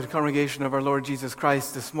The congregation of our Lord Jesus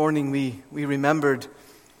Christ, this morning we remembered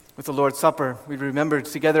with the Lord's Supper, we remembered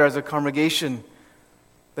together as a congregation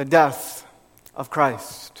the death of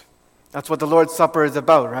Christ. That's what the Lord's Supper is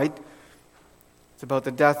about, right? It's about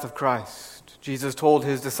the death of Christ. Jesus told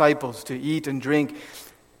his disciples to eat and drink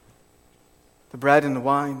the bread and the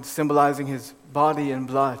wine, symbolizing his body and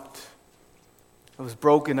blood that was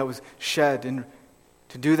broken, that was shed, and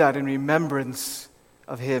to do that in remembrance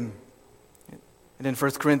of him. And in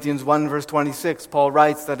 1 Corinthians 1 verse 26, Paul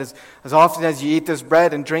writes that as often as you eat this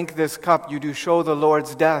bread and drink this cup, you do show the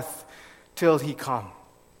Lord's death till he come.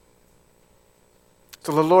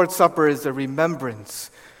 So the Lord's Supper is a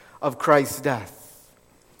remembrance of Christ's death.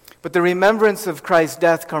 But the remembrance of Christ's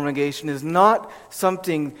death, congregation, is not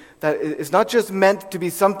something that is not just meant to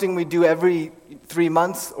be something we do every 3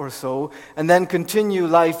 months or so and then continue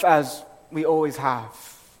life as we always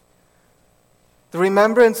have. The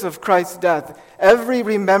remembrance of Christ's death, every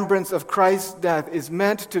remembrance of Christ's death is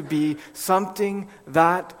meant to be something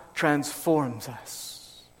that transforms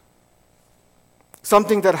us.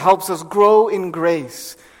 Something that helps us grow in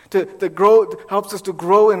grace, helps us to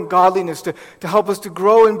grow in godliness, to help us to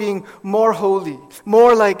grow in being more holy,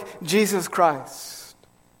 more like Jesus Christ.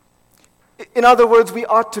 In other words, we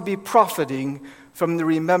ought to be profiting from the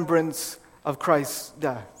remembrance of Christ's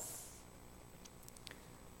death.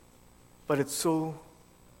 But it's so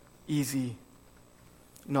easy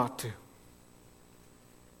not to.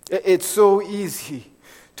 It's so easy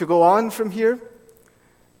to go on from here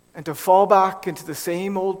and to fall back into the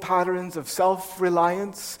same old patterns of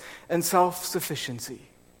self-reliance and self-sufficiency.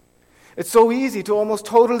 It's so easy to almost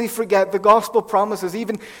totally forget the gospel promises,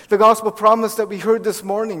 even the gospel promise that we heard this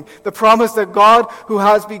morning, the promise that God, who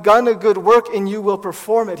has begun a good work in you, will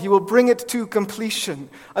perform it. He will bring it to completion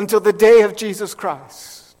until the day of Jesus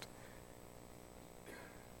Christ.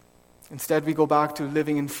 Instead, we go back to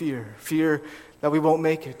living in fear that we won't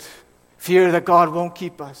make it, fear that God won't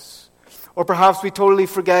keep us. Or perhaps we totally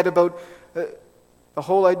forget about the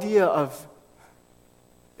whole idea of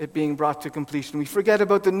it being brought to completion. We forget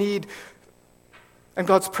about the need and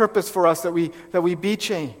God's purpose for us that we be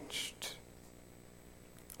changed.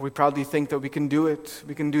 We proudly think that we can do it.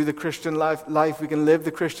 We can do the Christian life. We can live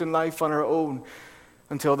the Christian life on our own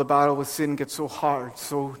until the battle with sin gets so hard,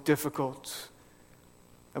 so difficult,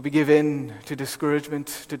 that we give in to discouragement,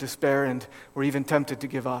 to despair, and we're even tempted to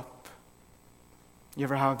give up. You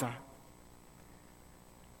ever had that?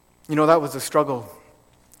 You know, that was a struggle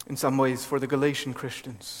in some ways for the Galatian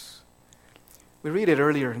Christians. We read it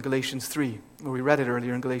earlier in Galatians 3, or we read it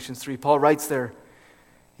earlier in Galatians 3. Paul writes there,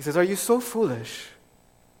 he says, "Are you so foolish?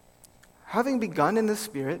 Having begun in the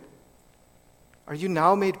Spirit, are you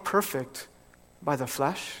now made perfect by the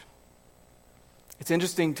flesh?" It's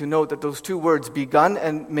interesting to note that those two words, begun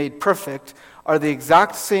and made perfect, are the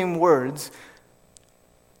exact same words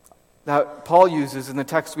that Paul uses in the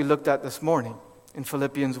text we looked at this morning in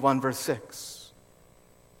Philippians 1 verse 6.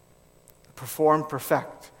 Perform,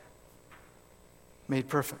 perfect, made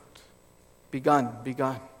perfect,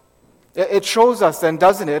 begun. It shows us then,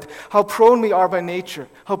 doesn't it, how prone we are by nature,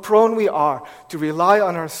 how prone we are to rely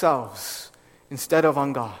on ourselves instead of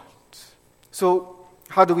on God. So,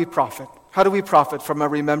 how do we profit? How do we profit from a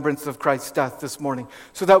remembrance of Christ's death this morning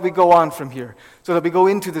so that we go on from here, so that we go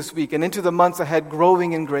into this week and into the months ahead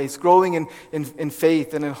growing in grace, growing in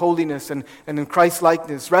faith and in holiness and in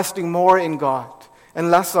Christ-likeness, resting more in God and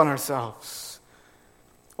less on ourselves?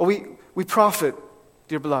 Well, we profit,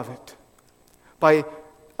 dear beloved, by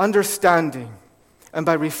understanding and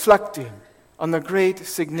by reflecting on the great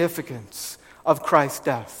significance of Christ's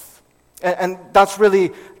death. And that's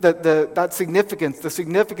really that significance, the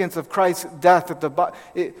significance of Christ's death at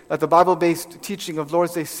the Bible-based teaching of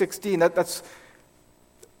Lord's Day 16. That's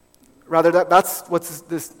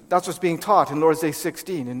what's being taught in Lord's Day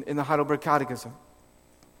 16 in the Heidelberg Catechism.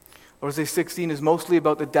 Lord's Day 16 is mostly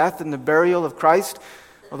about the death and the burial of Christ,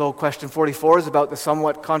 although question 44 is about the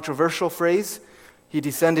somewhat controversial phrase, "He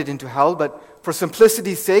descended into hell." But for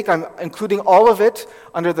simplicity's sake, I'm including all of it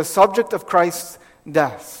under the subject of Christ's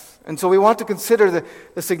death. And so we want to consider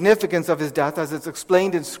the significance of his death as it's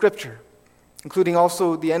explained in Scripture, including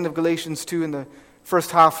also the end of Galatians 2 and the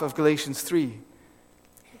first half of Galatians 3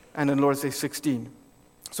 and in Lord's Day 16.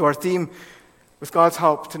 So our theme, with God's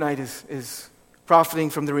help tonight, is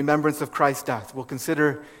profiting from the remembrance of Christ's death. We'll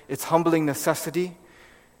consider its humbling necessity,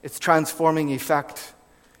 its transforming effect,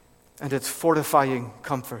 and its fortifying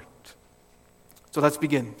comfort. So let's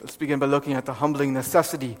begin. Let's begin by looking at the humbling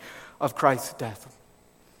necessity of Christ's death.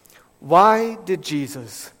 Why did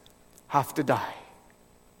Jesus have to die?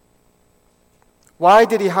 Why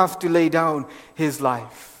did he have to lay down his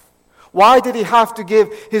life? Why did he have to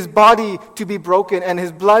give his body to be broken and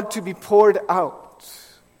his blood to be poured out?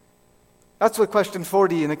 That's what question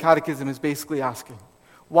 40 in the Catechism is basically asking.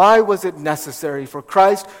 Why was it necessary for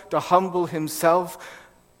Christ to humble himself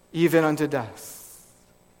even unto death?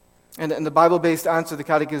 And the Bible-based answer the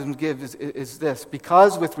Catechism gives is this: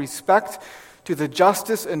 because with respect to the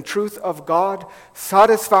justice and truth of God,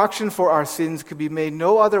 satisfaction for our sins could be made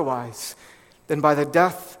no otherwise than by the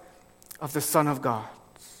death of the Son of God.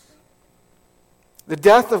 The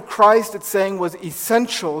death of Christ, it's saying, was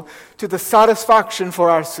essential to the satisfaction for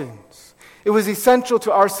our sins. It was essential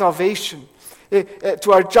to our salvation,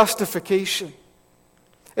 to our justification.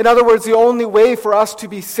 In other words, the only way for us to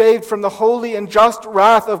be saved from the holy and just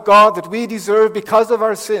wrath of God that we deserve because of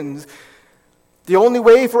our sins, the only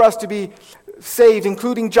way for us to be saved,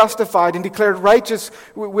 including justified and declared righteous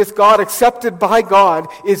with God, accepted by God,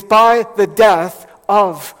 is by the death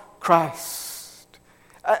of Christ.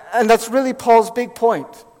 And that's really Paul's big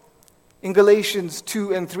point in Galatians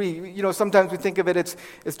 2 and 3. Sometimes we think of it,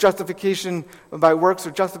 it's justification by works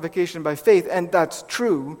or justification by faith, and that's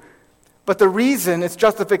true. But the reason it's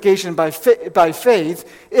justification by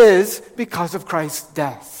faith is because of Christ's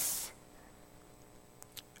death.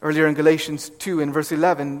 Earlier in Galatians 2 in verse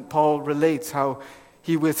 11, Paul relates how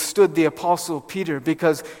he withstood the apostle Peter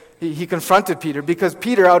because he confronted Peter. Because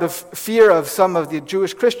Peter, out of fear of some of the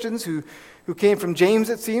Jewish Christians who came from James,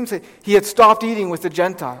 it seems, he had stopped eating with the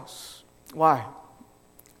Gentiles. Why?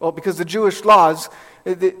 Well, because the Jewish laws,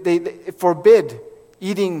 they forbid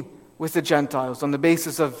eating with the Gentiles on the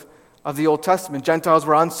basis of the Old Testament. Gentiles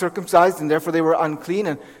were uncircumcised, and therefore they were unclean.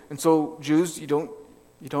 And so Jews, you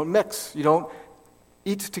don't mix. You don't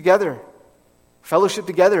eat together, fellowship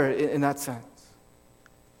together in that sense.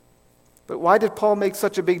 But why did Paul make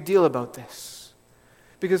such a big deal about this?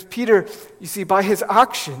 Because Peter, you see, by his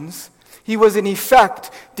actions, he was in effect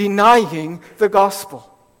denying the gospel.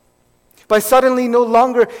 By suddenly no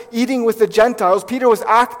longer eating with the Gentiles, Peter was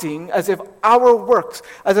acting as if our works,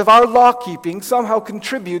 as if our law-keeping somehow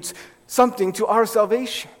contributes something to our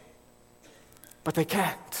salvation. But they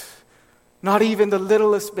can't. Not even the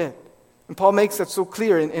littlest bit. And Paul makes that so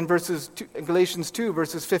clear in Galatians 2,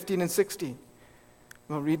 verses 15 and 16.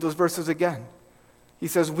 I'll read those verses again. He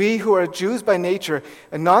says, "We who are Jews by nature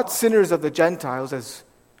and not sinners of the Gentiles as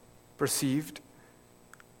perceived,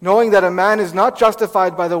 knowing that a man is not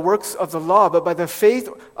justified by the works of the law, but by the faith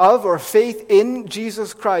of or faith in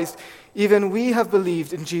Jesus Christ, even we have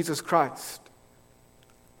believed in Jesus Christ."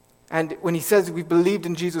 And when he says we believed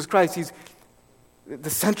in Jesus Christ, the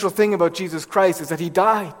central thing about Jesus Christ is that he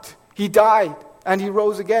died. He died, and he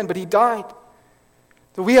rose again, but he died.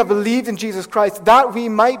 So we have believed in Jesus Christ that we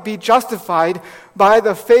might be justified by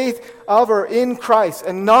the faith of or in Christ,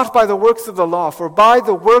 and not by the works of the law. For by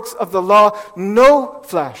the works of the law no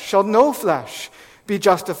flesh be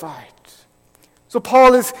justified. So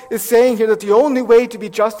Paul is saying here that the only way to be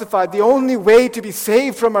justified, the only way to be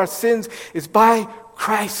saved from our sins is by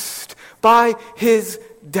Christ, by his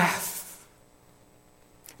death.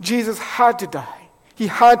 Jesus had to die. He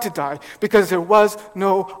had to die because there was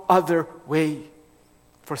no other way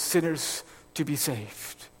for sinners to be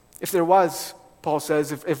saved. If there was, Paul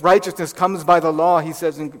says, if righteousness comes by the law, he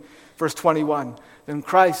says in verse 21, then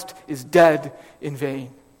Christ is dead in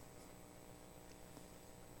vain.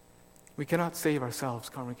 We cannot save ourselves,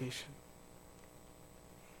 congregation.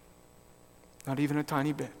 Not even a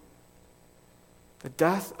tiny bit. The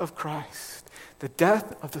death of Christ, the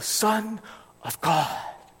death of the Son of God,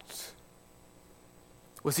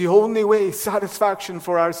 was the only way satisfaction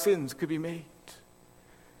for our sins could be made.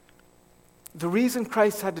 The reason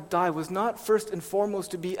Christ had to die was not first and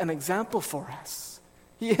foremost to be an example for us.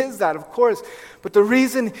 He is that, of course. But the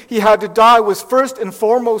reason he had to die was first and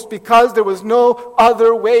foremost because there was no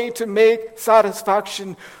other way to make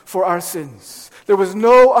satisfaction for our sins. There was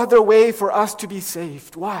no other way for us to be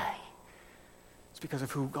saved. Why? It's because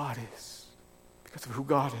of who God is. Because of who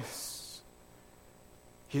God is.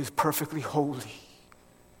 He is perfectly holy.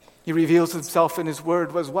 He reveals himself in his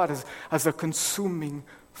word as a consuming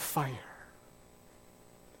fire.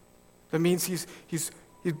 That means he's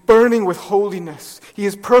burning with holiness. He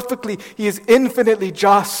is infinitely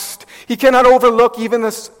just. He cannot overlook even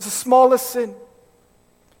the smallest sin.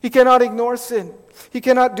 He cannot ignore sin. He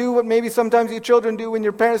cannot do what maybe sometimes your children do when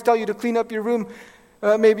your parents tell you to clean up your room.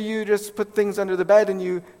 Maybe you just put things under the bed and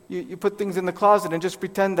you put things in the closet and just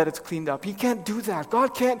pretend that it's cleaned up. He can't do that.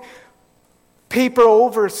 God can't paper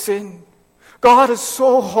over sin. God is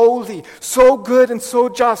so holy, so good, and so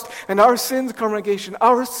just. And our sins, congregation,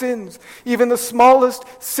 our sins, even the smallest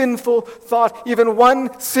sinful thought, even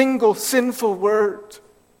one single sinful word,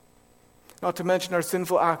 not to mention our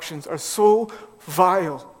sinful actions, are so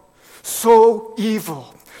vile, so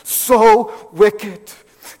evil, so wicked,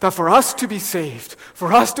 that for us to be saved,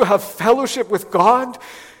 for us to have fellowship with God,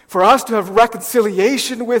 for us to have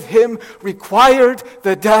reconciliation with Him, required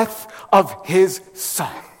the death of His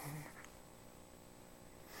Son.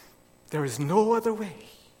 There is no other way,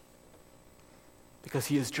 because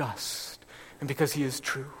He is just and because He is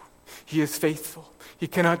true. He is faithful. He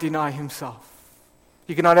cannot deny Himself.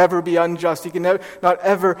 He cannot ever be unjust. He cannot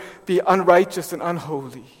ever be unrighteous and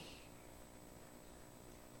unholy.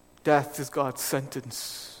 Death is God's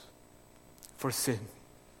sentence for sin.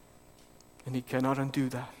 And He cannot undo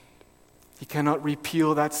that. He cannot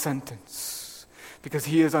repeal that sentence because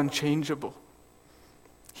He is unchangeable.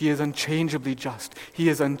 He is unchangeably just. He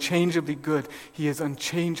is unchangeably good. He is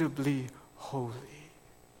unchangeably holy.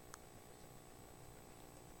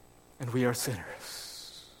 And we are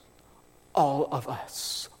sinners. All of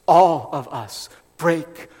us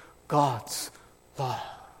break God's law.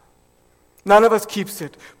 None of us keeps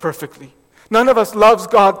it perfectly. None of us loves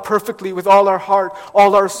God perfectly with all our heart,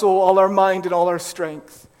 all our soul, all our mind, and all our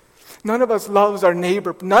strength. None of us loves our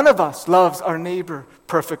neighbor. None of us loves our neighbor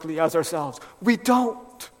perfectly as ourselves. We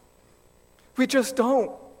don't. We just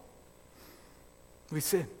don't. We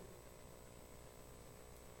sin.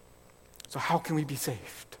 So how can we be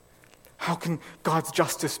saved? How can God's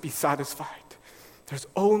justice be satisfied? There's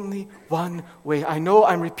only one way. I know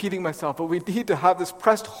I'm repeating myself, but we need to have this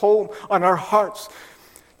pressed home on our hearts.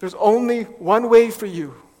 There's only one way for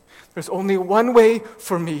you. There's only one way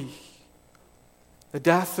for me. The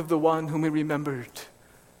death of the one whom we remembered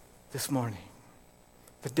this morning.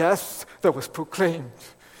 The death that was proclaimed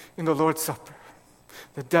in the Lord's Supper.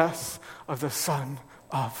 The death of the Son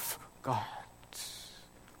of God.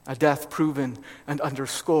 A death proven and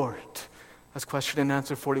underscored, as question and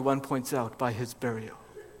answer 41 points out, by His burial.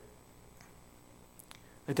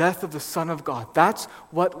 The death of the Son of God. That's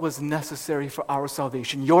what was necessary for our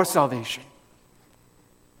salvation. Your salvation.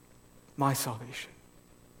 My salvation.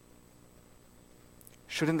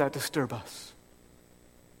 Shouldn't that disturb us?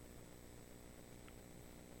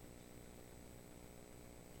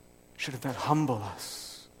 Shouldn't that humble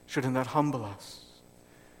us? Shouldn't that humble us?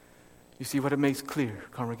 You see, what it makes clear,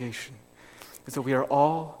 congregation, is that we are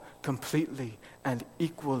all completely and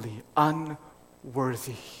equally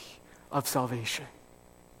unworthy of salvation.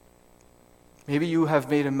 Maybe you have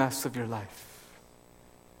made a mess of your life.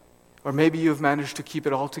 Or maybe you've managed to keep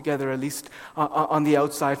it all together, at least on the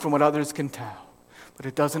outside, from what others can tell. But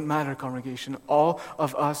it doesn't matter, congregation. All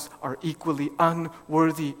of us are equally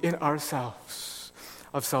unworthy in ourselves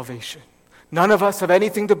of salvation. None of us have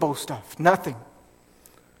anything to boast of. Nothing.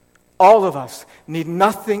 All of us need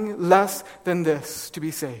nothing less than this to be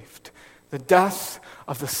saved. The death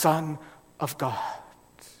of the Son of God.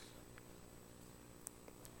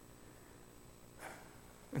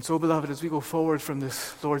 And so, beloved, as we go forward from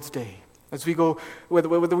this Lord's Day, as we go, whether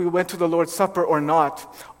we went to the Lord's Supper or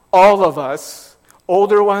not, all of us,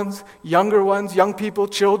 older ones, younger ones, young people,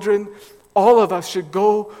 children, all of us should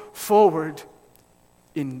go forward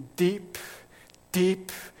in deep,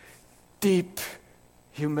 deep, deep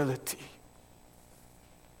humility.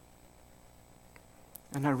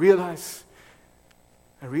 And I realize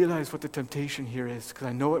what the temptation here is, because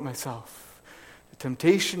I know it myself. The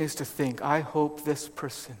temptation is to think, I hope this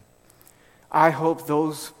person, I hope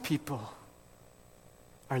those people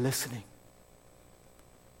are listening.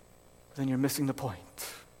 Then you're missing the point.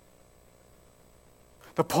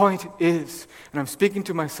 The point is, and I'm speaking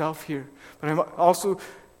to myself here, but I'm also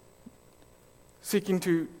seeking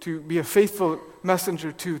to be a faithful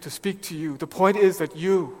messenger to speak to you. The point is that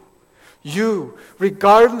you,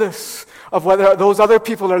 regardless of whether those other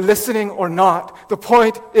people are listening or not, the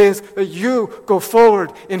point is that you go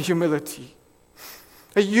forward in humility.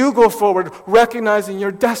 That you go forward recognizing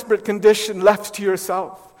your desperate condition left to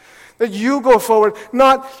yourself. That you go forward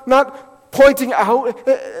not pointing out.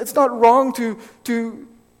 It's not wrong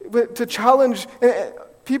to challenge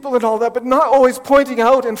people and all that, but not always pointing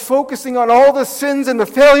out and focusing on all the sins and the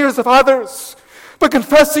failures of others, but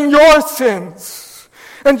confessing your sins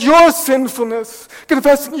and your sinfulness,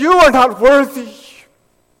 confessing you are not worthy.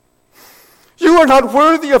 You are not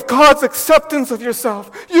worthy of God's acceptance of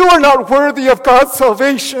yourself. You are not worthy of God's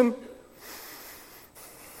salvation.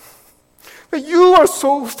 That you are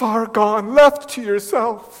so far gone, left to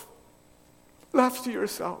yourself,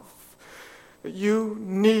 that you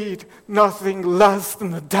need nothing less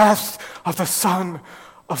than the death of the Son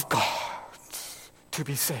of God to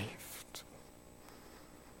be saved.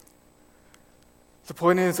 The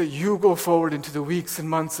point is that you go forward into the weeks and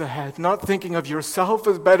months ahead, not thinking of yourself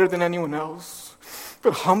as better than anyone else,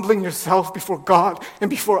 but humbling yourself before God and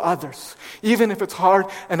before others, even if it's hard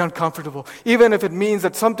and uncomfortable, even if it means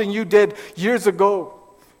that something you did years ago,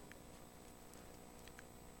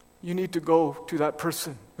 you need to go to that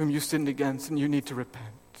person whom you sinned against and you need to repent.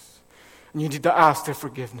 And you need to ask their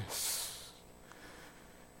forgiveness.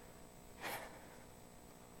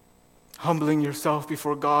 Humbling yourself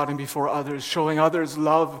before God and before others, showing others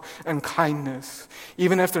love and kindness,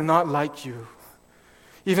 even if they're not like you.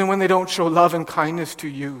 Even when they don't show love and kindness to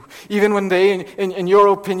you. Even when they, in your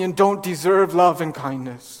opinion, don't deserve love and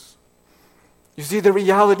kindness. You see, the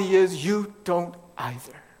reality is you don't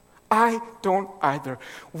either. I don't either.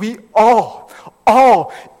 We all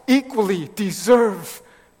equally deserve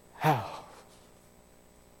hell.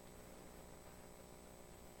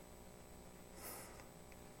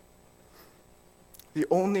 The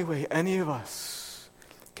only way any of us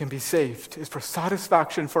can be saved is for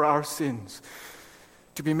satisfaction for our sins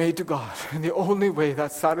to be made to God. And the only way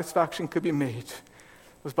that satisfaction could be made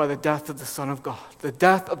was by the death of the Son of God. The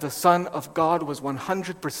death of the Son of God is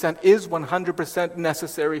 100%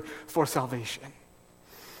 necessary for salvation.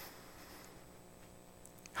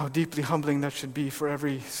 How deeply humbling that should be for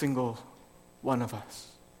every single one of us.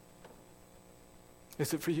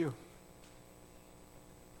 Is it for you?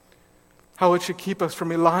 How it should keep us from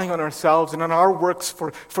relying on ourselves and on our works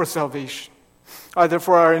for salvation, either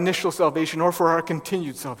for our initial salvation or for our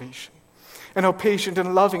continued salvation. And how patient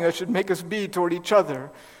and loving that should make us be toward each other,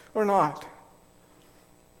 or not.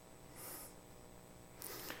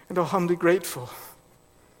 And how humbly grateful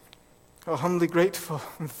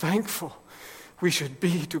and thankful we should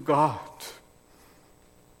be to God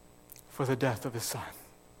for the death of His Son,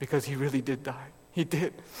 because He really did die. He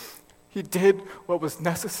did. He did what was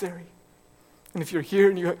necessary. And if you're here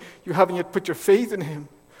and you haven't yet put your faith in Him,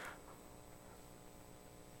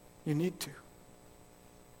 you need to.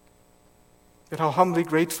 That how humbly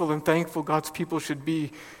grateful and thankful God's people should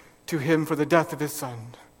be to Him for the death of His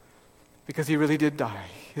Son, because He really did die.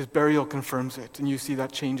 His burial confirms it, and you see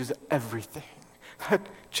that changes everything. That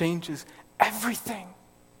changes everything.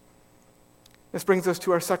 This brings us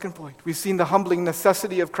to our second point. We've seen the humbling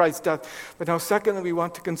necessity of Christ's death, but now secondly we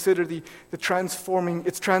want to consider its transforming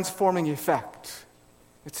effect.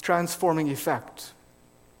 Its transforming effect.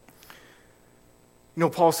 You know,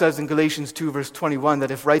 Paul says in Galatians 2 verse 21 that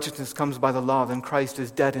if righteousness comes by the law, then Christ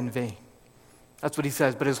is dead in vain. That's what he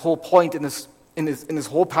says, but his whole point in this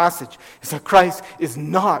whole passage is that Christ is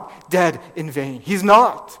not dead in vain. He's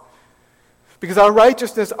not. Because our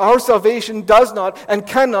righteousness, our salvation does not and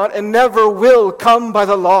cannot and never will come by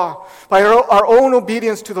the law, by our own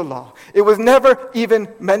obedience to the law. It was never even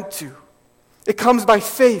meant to. It comes by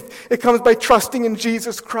faith. It comes by trusting in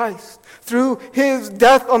Jesus Christ. Through His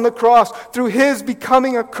death on the cross, through His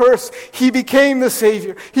becoming a curse, He became the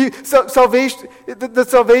Savior. The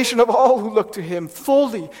salvation of all who look to Him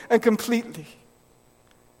fully and completely.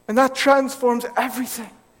 And that transforms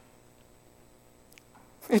everything.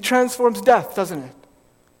 It transforms death, doesn't it?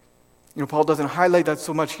 You know, Paul doesn't highlight that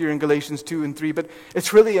so much here in Galatians 2 and 3, but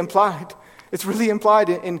it's really implied. It's really implied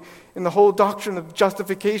in the whole doctrine of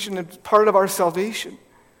justification and part of our salvation.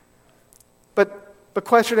 But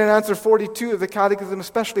question and answer 42 of the Catechism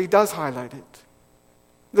especially does highlight it.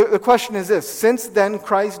 The question is this: since then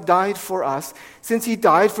Christ died for us, since He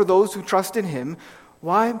died for those who trust in Him,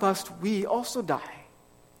 why must we also die?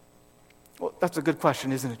 Well, that's a good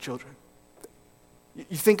question, isn't it, children?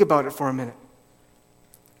 You think about it for a minute.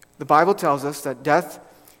 The Bible tells us that death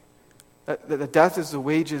is the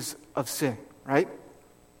wages of sin, right?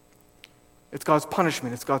 It's God's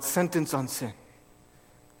punishment. It's God's sentence on sin.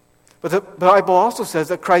 But the Bible also says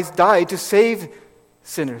that Christ died to save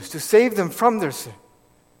sinners, to save them from their sin.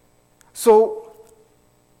 So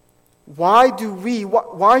why do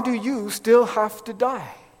you still have to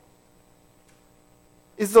die?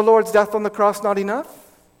 Is the Lord's death on the cross not enough?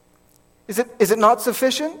 Is it not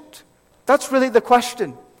sufficient? That's really the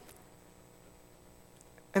question.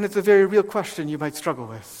 And it's a very real question you might struggle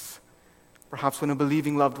with. Perhaps when a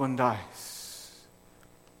believing loved one dies.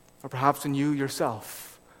 Or perhaps when you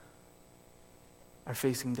yourself are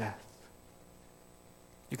facing death.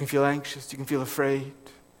 You can feel anxious, you can feel afraid,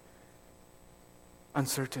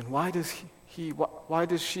 uncertain. Why do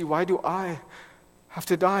I have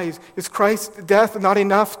to die? Is Christ's death not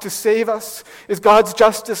enough to save us? Is God's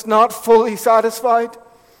justice not fully satisfied?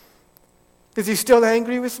 Is He still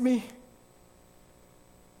angry with me?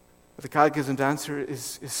 But the Catechism's answer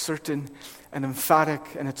is certain and emphatic,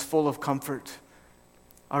 and it's full of comfort.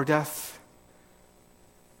 Our death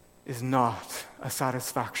is not a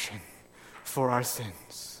satisfaction for our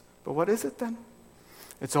sins. But what is it then?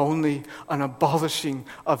 It's only an abolishing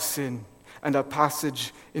of sin and a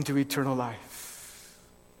passage into eternal life.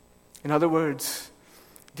 In other words,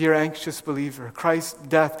 dear anxious believer, Christ's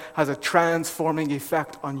death has a transforming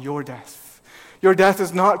effect on your death. Your death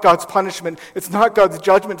is not God's punishment. It's not God's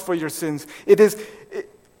judgment for your sins. It is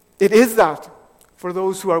that for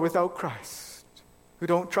those who are without Christ, who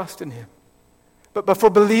don't trust in him. But for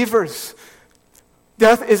believers,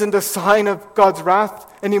 death isn't a sign of God's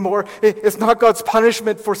wrath anymore. It's not God's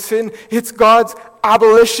punishment for sin. It's God's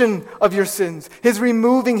abolition of your sins. His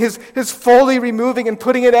removing, his fully removing and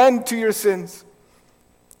putting an end to your sins.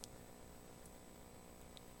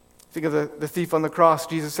 Think of the thief on the cross.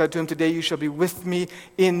 Jesus said to him, "Today you shall be with me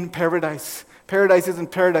in paradise." Paradise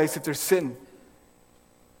isn't paradise if there's sin.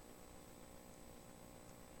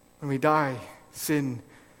 When we die, sin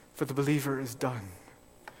for the believer is done.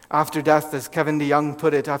 After death, as Kevin DeYoung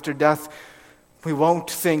put it, after death, we won't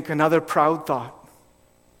think another proud thought.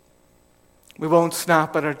 We won't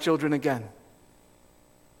snap at our children again.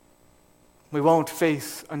 We won't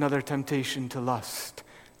face another temptation to lust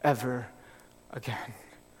ever again.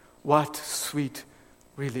 What sweet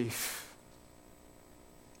relief.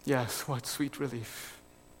 Yes, what sweet relief.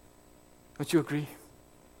 Don't you agree?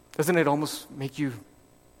 Doesn't it almost make you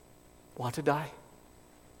want to die?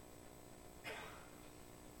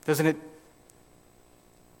 Doesn't it,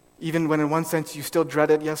 even when in one sense you still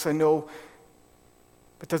dread it, yes, I know,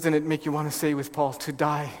 but doesn't it make you want to say with Paul, to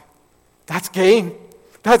die? That's gain.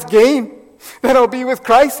 That's gain. Then I'll be with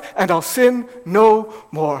Christ and I'll sin no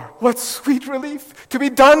more. What sweet relief to be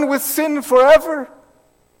done with sin forever.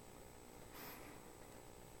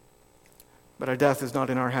 But our death is not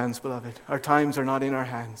in our hands, beloved. Our times are not in our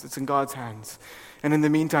hands. It's in God's hands. And in the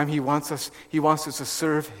meantime, He wants us to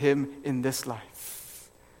serve Him in this life,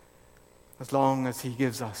 as long as He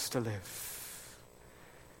gives us to live.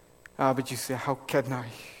 But you say, how can I?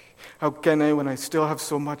 How can I when I still have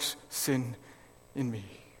so much sin in me?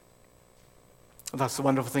 Well, that's the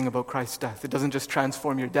wonderful thing about Christ's death. It doesn't just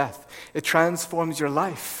transform your death. It transforms your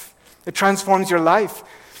life. It transforms your life.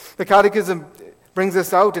 The Catechism brings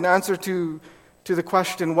this out in answer to the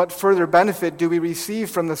question, what further benefit do we receive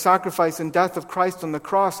from the sacrifice and death of Christ on the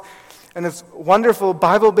cross? And its wonderful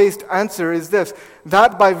Bible-based answer is this,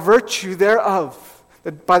 that by virtue thereof,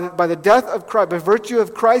 that by the death of Christ, by virtue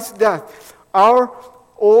of Christ's death, our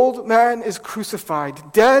old man is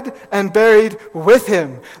crucified, dead and buried with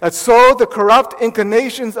Him, that so the corrupt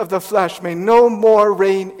inclinations of the flesh may no more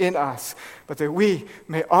reign in us, but that we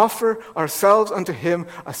may offer ourselves unto Him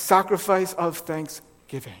a sacrifice of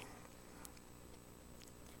thanksgiving.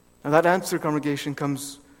 Now that answer, congregation,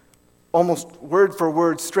 comes almost word for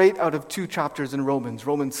word straight out of two chapters in Romans,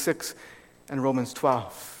 Romans 6 and Romans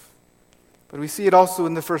 12. But we see it also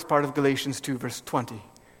in the first part of Galatians 2, verse 20.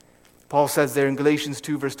 Paul says there in Galatians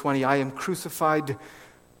 2, verse 20, I am crucified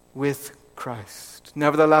with Christ.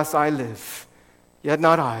 Nevertheless, I live, yet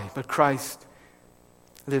not I, but Christ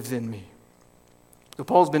lives in me. So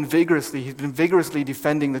Paul's been vigorously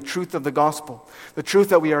defending the truth of the gospel, the truth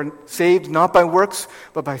that we are saved not by works,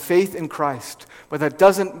 but by faith in Christ. But that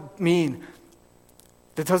doesn't mean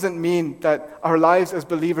that our lives as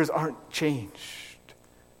believers aren't changed.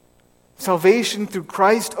 Salvation through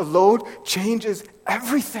Christ alone changes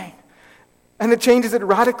everything. And it changes it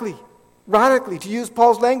radically. Radically. To use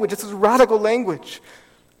Paul's language, this is radical language.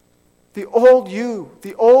 The old you,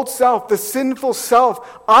 the old self, the sinful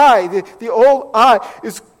self, the old I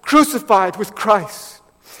is crucified with Christ.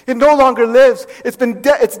 It no longer lives. It's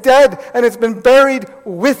dead and it's been buried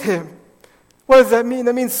with Him. What does that mean?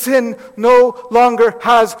 That means sin no longer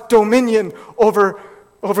has dominion over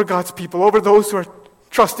God's people, over those who are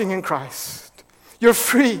trusting in Christ. You're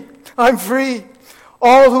free. I'm free.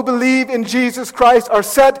 All who believe in Jesus Christ are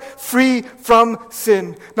set free from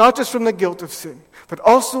sin, not just from the guilt of sin, but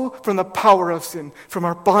also from the power of sin, from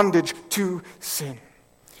our bondage to sin.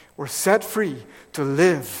 We're set free to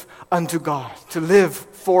live unto God, to live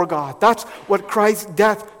for God. That's what Christ's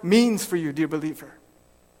death means for you, dear believer.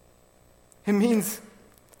 It means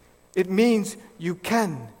you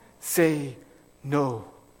can say no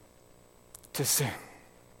to sin.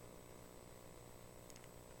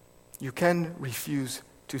 You can refuse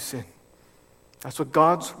to sin. That's what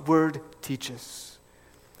God's Word teaches.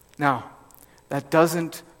 Now, that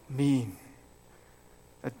doesn't mean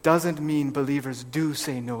believers do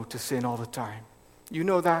say no to sin all the time. You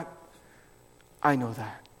know that. I know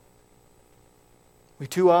that. We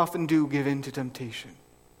too often do give in to temptation.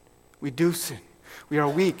 We do sin. We are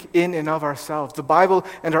weak in and of ourselves. The Bible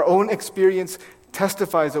and our own experience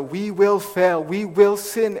testifies that we will fail. We will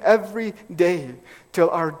sin every day till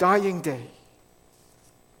our dying day.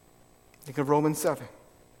 Think of Romans 7.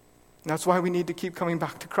 And that's why we need to keep coming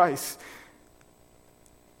back to Christ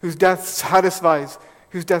whose death satisfies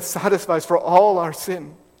for all our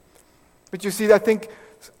sin. But you see, I think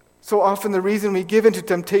so often the reason we give into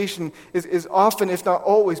temptation is often, if not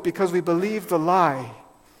always, because we believe the lie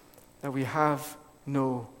that we have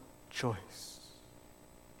no choice.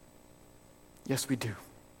 Yes, we do.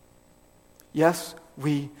 Yes,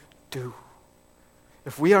 we do.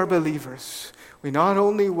 If we are believers, we not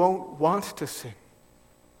only won't want to sin,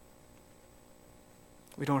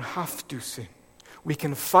 we don't have to sin. We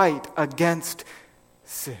can fight against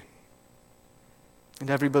sin. And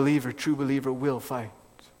every believer, true believer, will fight.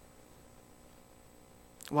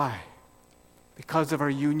 Why? Because of our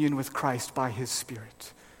union with Christ by His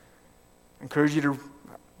Spirit. I encourage you to,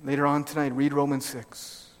 later on tonight, read Romans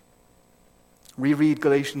 6. Reread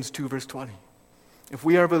Galatians 2, verse 20. If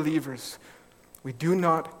we are believers, we do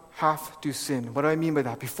not have to sin. What do I mean by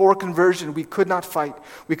that? Before conversion, we could not fight.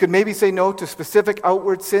 We could maybe say no to specific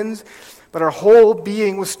outward sins, but our whole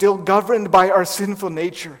being was still governed by our sinful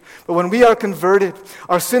nature. But when we are converted,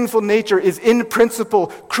 our sinful nature is in principle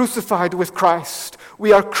crucified with Christ.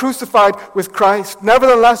 We are crucified with Christ.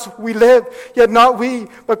 Nevertheless, we live, yet not we,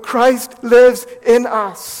 but Christ lives in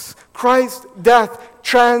us. Christ's death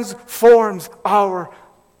transforms our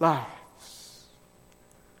lives.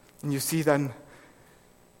 And you see then,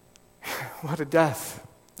 what a death.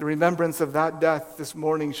 The remembrance of that death this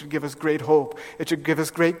morning should give us great hope. It should give us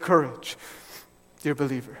great courage, dear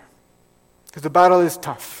believer. Because the battle is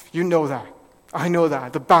tough. You know that. I know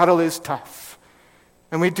that. The battle is tough.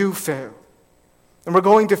 And we do fail. And we're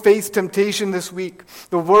going to face temptation this week.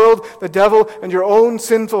 The world, the devil, and your own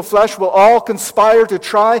sinful flesh will all conspire to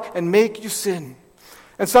try and make you sin.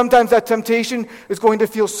 And sometimes that temptation is going to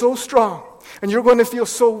feel so strong, and you're going to feel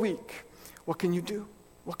so weak. What can you do?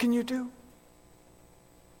 What can you do?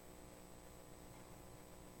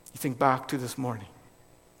 You think back to this morning.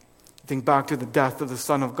 You think back to the death of the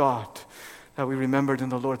Son of God that we remembered in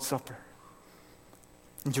the Lord's Supper.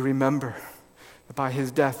 And you remember that by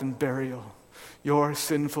His death and burial, your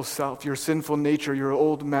sinful self, your sinful nature, your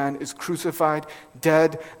old man is crucified,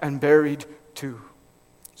 dead, and buried too,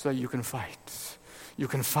 so that you can fight. You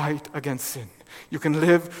can fight against sin. You can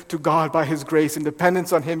live to God by His grace in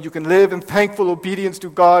dependence on Him. You can live in thankful obedience to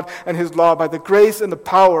God and His law by the grace and the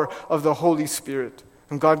power of the Holy Spirit,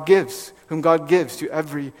 whom God gives to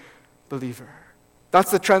every believer. That's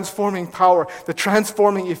the transforming power, the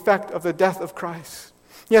transforming effect of the death of Christ.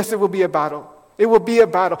 Yes, it will be a battle. It will be a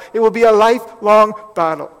battle. It will be a lifelong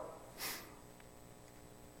battle.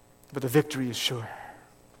 But the victory is sure.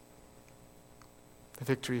 The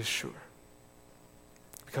victory is sure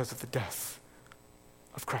because of the death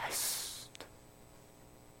of Christ.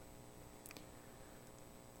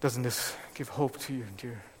 Doesn't this give hope to you,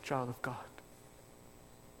 dear child of God?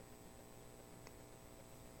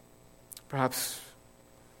 Perhaps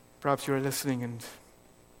you are listening and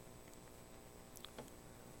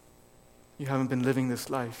you haven't been living this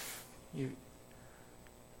life. You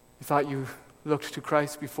thought you looked to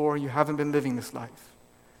Christ before, and you haven't been living this life.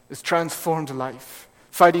 This transformed life,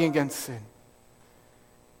 fighting against sin.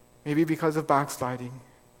 Maybe because of backsliding.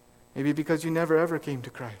 Maybe because you never ever came to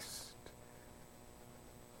Christ.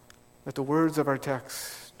 Let the words of our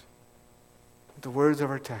text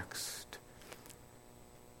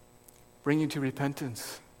bring you to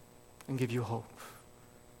repentance and give you hope.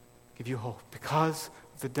 Give you hope because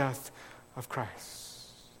of the death of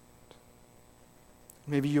Christ.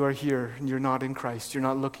 Maybe you are here and you're not in Christ. You're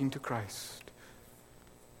not looking to Christ.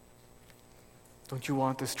 Don't you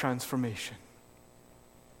want this transformation?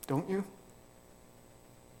 Don't you?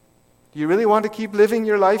 Do you really want to keep living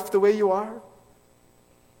your life the way you are?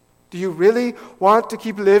 Do you really want to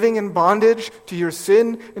keep living in bondage to your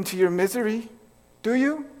sin and to your misery? Do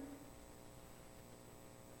you?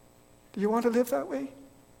 Do you want to live that way?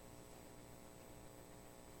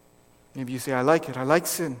 Maybe you say, I like it. I like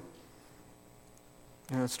sin.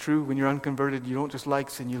 You know, it's true. When you're unconverted, you don't just like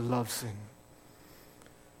sin, you love sin.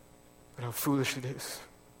 But how foolish it is.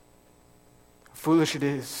 How foolish it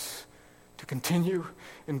is to continue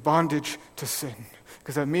in bondage to sin.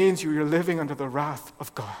 Because that means you're living under the wrath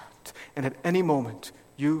of God. And at any moment,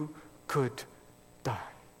 you could die.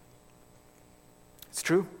 It's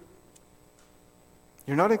true.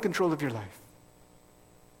 You're not in control of your life.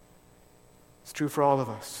 It's true for all of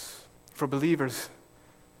us. For believers,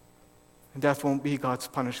 death won't be God's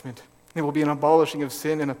punishment. It will be an abolishing of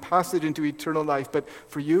sin and a passage into eternal life. But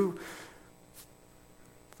for you,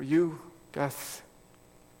 death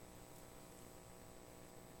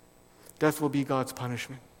will be God's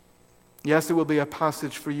punishment. Yes, it will be a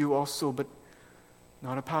passage for you also, but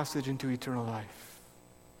not a passage into eternal life.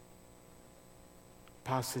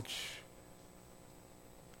 Passage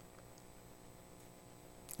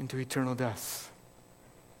into eternal death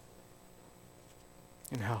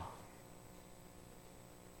in hell.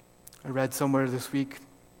 I read somewhere this week,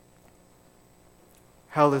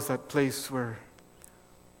 hell is that place where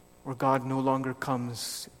God no longer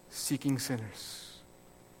comes seeking sinners.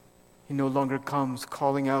 He no longer comes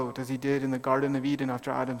calling out as he did in the Garden of Eden after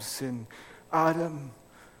Adam's sin, Adam,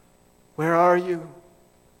 where are you?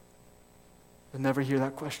 You'll never hear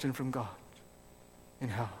that question from God in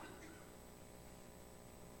hell.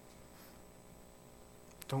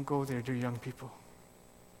 Don't go there, dear young people.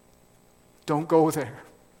 Don't go there.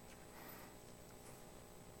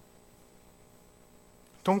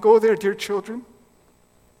 Don't go there, dear children.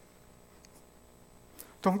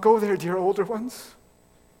 Don't go there, dear older ones.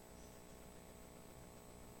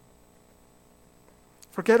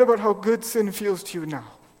 Forget about how good sin feels to you now.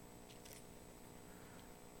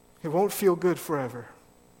 It won't feel good forever.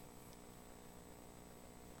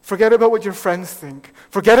 Forget about what your friends think.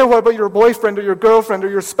 Forget about what your boyfriend or your girlfriend or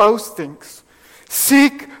your spouse thinks.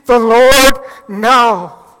 Seek the Lord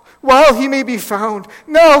now, while he may be found.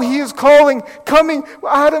 Now he is calling, coming.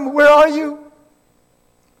 Adam, where are you?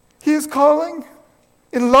 He is calling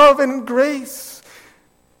in love and in grace.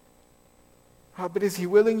 But is he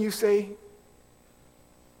willing, you say?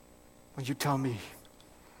 Well, you tell me.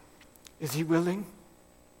 Is he willing?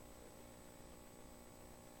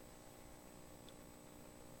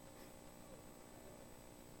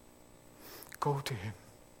 Go to him.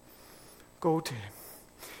 Go to him.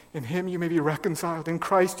 In him you may be reconciled. In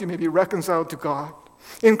Christ you may be reconciled to God.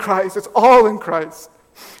 In Christ. It's all in Christ.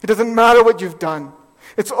 It doesn't matter what you've done.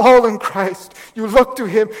 It's all in Christ. You look to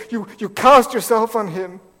him. You cast yourself on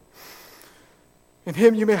him. In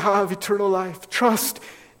him you may have eternal life. Trust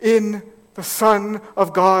in the Son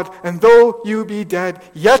of God. And though you be dead,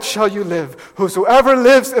 yet shall you live. Whosoever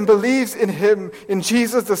lives and believes in him, in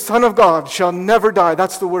Jesus the Son of God, shall never die.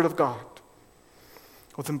 That's the word of God.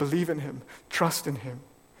 Well, then believe in him. Trust in him.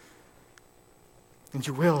 And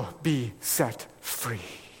you will be set free.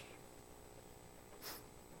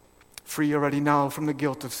 Free already now from the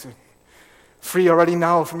guilt of sin. Free already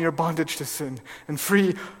now from your bondage to sin. And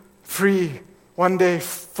free, one day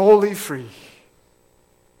fully free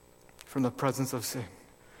from the presence of sin.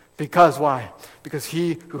 Because why? Because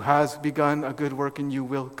he who has begun a good work in you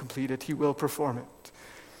will complete it. He will perform it.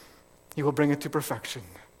 He will bring it to perfection.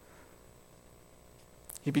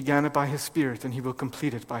 He began it by his Spirit, and he will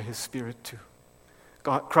complete it by his Spirit too.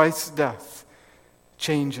 Christ's death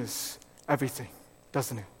changes everything,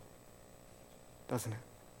 doesn't it? Doesn't it?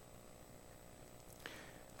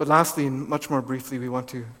 But lastly, and much more briefly, we want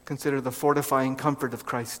to consider the fortifying comfort of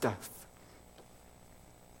Christ's death.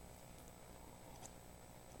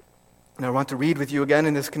 And I want to read with you again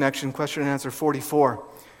in this connection, question and answer 44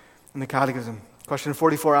 in the Catechism. Question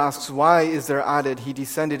 44 asks, why is there added, he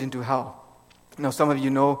descended into hell? Now, some of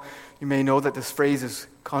you may know that this phrase is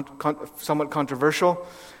somewhat controversial.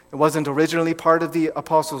 It wasn't originally part of the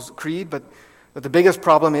Apostles' Creed, but the biggest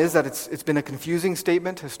problem is that it's been a confusing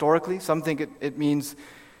statement historically. Some think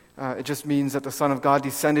it just means that the Son of God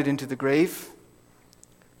descended into the grave.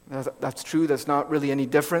 That's true. That's not really any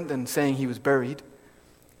different than saying he was buried.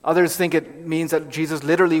 Others think it means that Jesus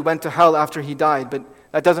literally went to hell after he died, but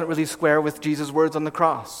that doesn't really square with Jesus' words on the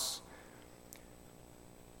cross.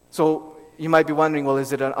 So you might be wondering, well,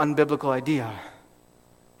 is it an unbiblical idea?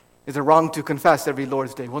 Is it wrong to confess every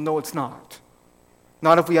Lord's Day? Well, no, it's not.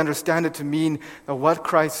 Not if we understand it to mean that what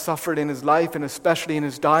Christ suffered in his life, and especially in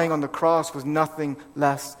his dying on the cross, was nothing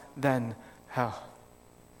less than hell.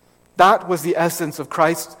 That was the essence of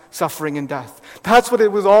Christ's suffering and death. That's what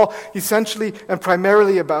it was all essentially and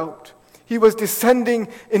primarily about. He was descending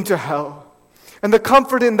into hell. And the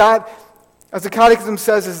comfort in that, as the Catechism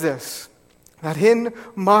says, is this, that in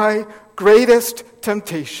my greatest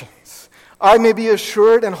temptations, I may be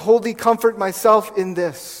assured and wholly comfort myself in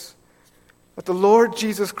this, that the Lord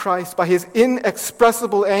Jesus Christ, by his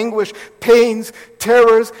inexpressible anguish, pains,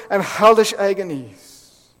 terrors, and hellish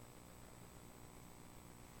agonies,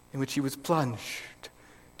 in which he was plunged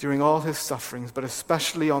during all his sufferings, but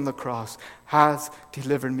especially on the cross, has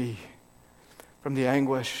delivered me from the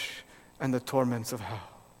anguish and the torments of hell.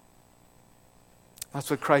 That's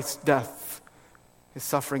what Christ's death, his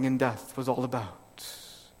suffering and death, was all about.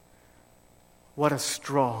 What a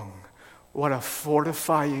strong, what a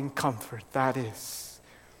fortifying comfort that is.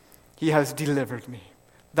 He has delivered me.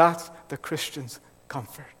 That's the Christian's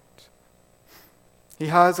comfort. He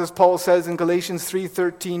has, as Paul says in Galatians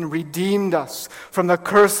 3:13, redeemed us from the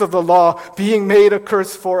curse of the law, being made a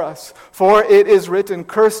curse for us. For it is written,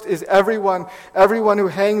 cursed is everyone who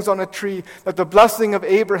hangs on a tree, that the blessing of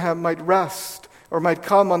Abraham might rest or might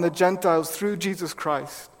come on the Gentiles through Jesus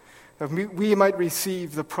Christ. that we might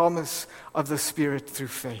receive the promise of the Spirit through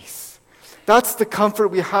faith. That's the comfort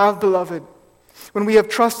we have, beloved, when we have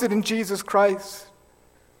trusted in Jesus Christ.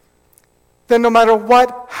 Then no matter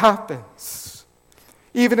what happens,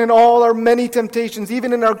 even in all our many temptations,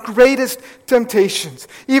 even in our greatest temptations,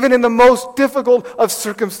 even in the most difficult of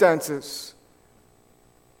circumstances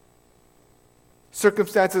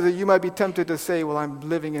that you might be tempted to say, well, I'm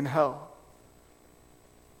living in hell.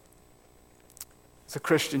 As a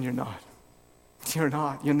Christian, you're not. You're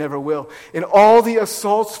not. You never will. In all the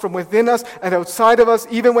assaults from within us and outside of us,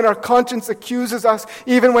 even when our conscience accuses us,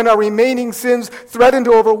 even when our remaining sins threaten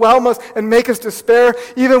to overwhelm us and make us despair,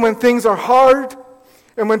 even when things are hard,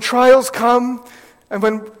 and when trials come, and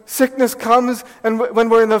when sickness comes, and when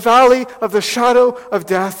we're in the valley of the shadow of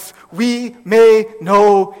death, we may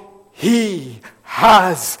know He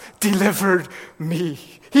has delivered me.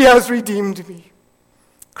 He has redeemed me.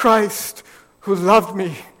 Christ, who loved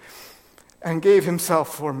me and gave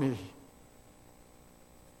Himself for me.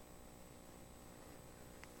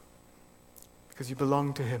 Because you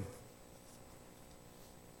belong to Him.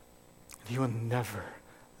 And He will never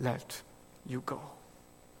let you go.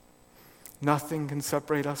 Nothing can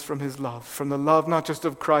separate us from His love, from the love not just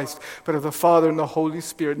of Christ, but of the Father and the Holy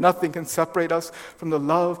Spirit. Nothing can separate us from the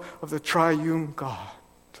love of the triune God.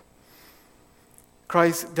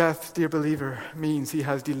 Christ's death, dear believer, means He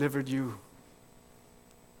has delivered you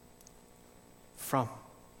from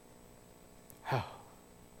hell.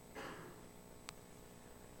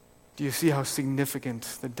 Do you see how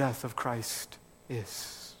significant the death of Christ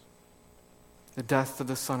is? The death of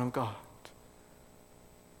the Son of God.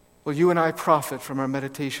 Will you and I profit from our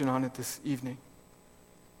meditation on it this evening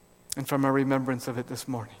and from our remembrance of it this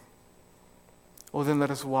morning? Oh, then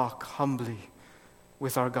let us walk humbly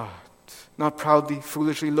with our God, not proudly,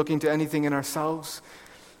 foolishly looking to anything in ourselves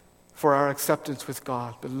for our acceptance with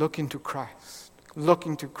God, but looking to Christ.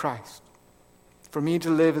 Looking to Christ. For me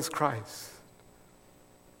to live is Christ.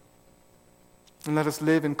 And let us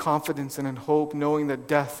live in confidence and in hope, knowing that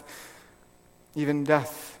death, even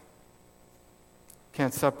death,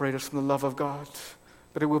 can't separate us from the love of God.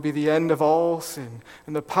 But it will be the end of all sin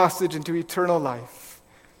and the passage into eternal life.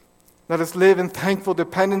 Let us live in thankful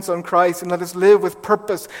dependence on Christ, and let us live with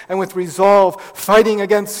purpose and with resolve, fighting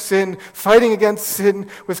against sin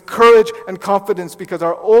with courage and confidence, because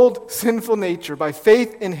our old sinful nature, by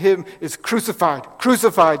faith in Him, is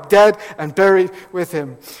crucified, dead, and buried with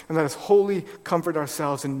Him. And let us wholly comfort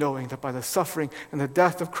ourselves in knowing that by the suffering and the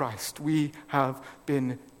death of Christ, we have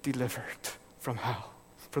been delivered from hell,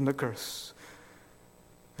 from the curse,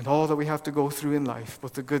 and all that we have to go through in life,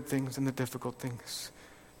 both the good things and the difficult things.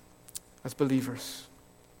 As believers,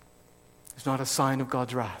 it's not a sign of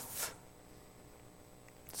God's wrath.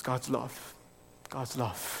 It's God's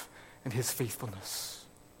love and His faithfulness.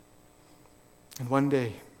 And one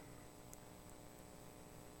day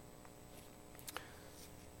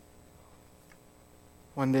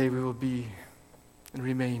we will be and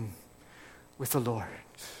remain with the Lord.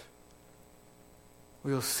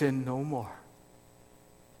 We will sin no more.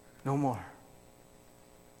 No more.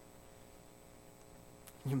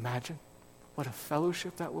 Can you imagine what a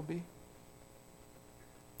fellowship that will be?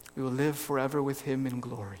 We will live forever with Him in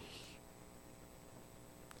glory.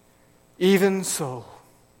 Even so,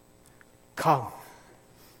 come,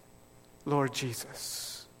 Lord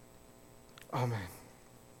Jesus. Amen.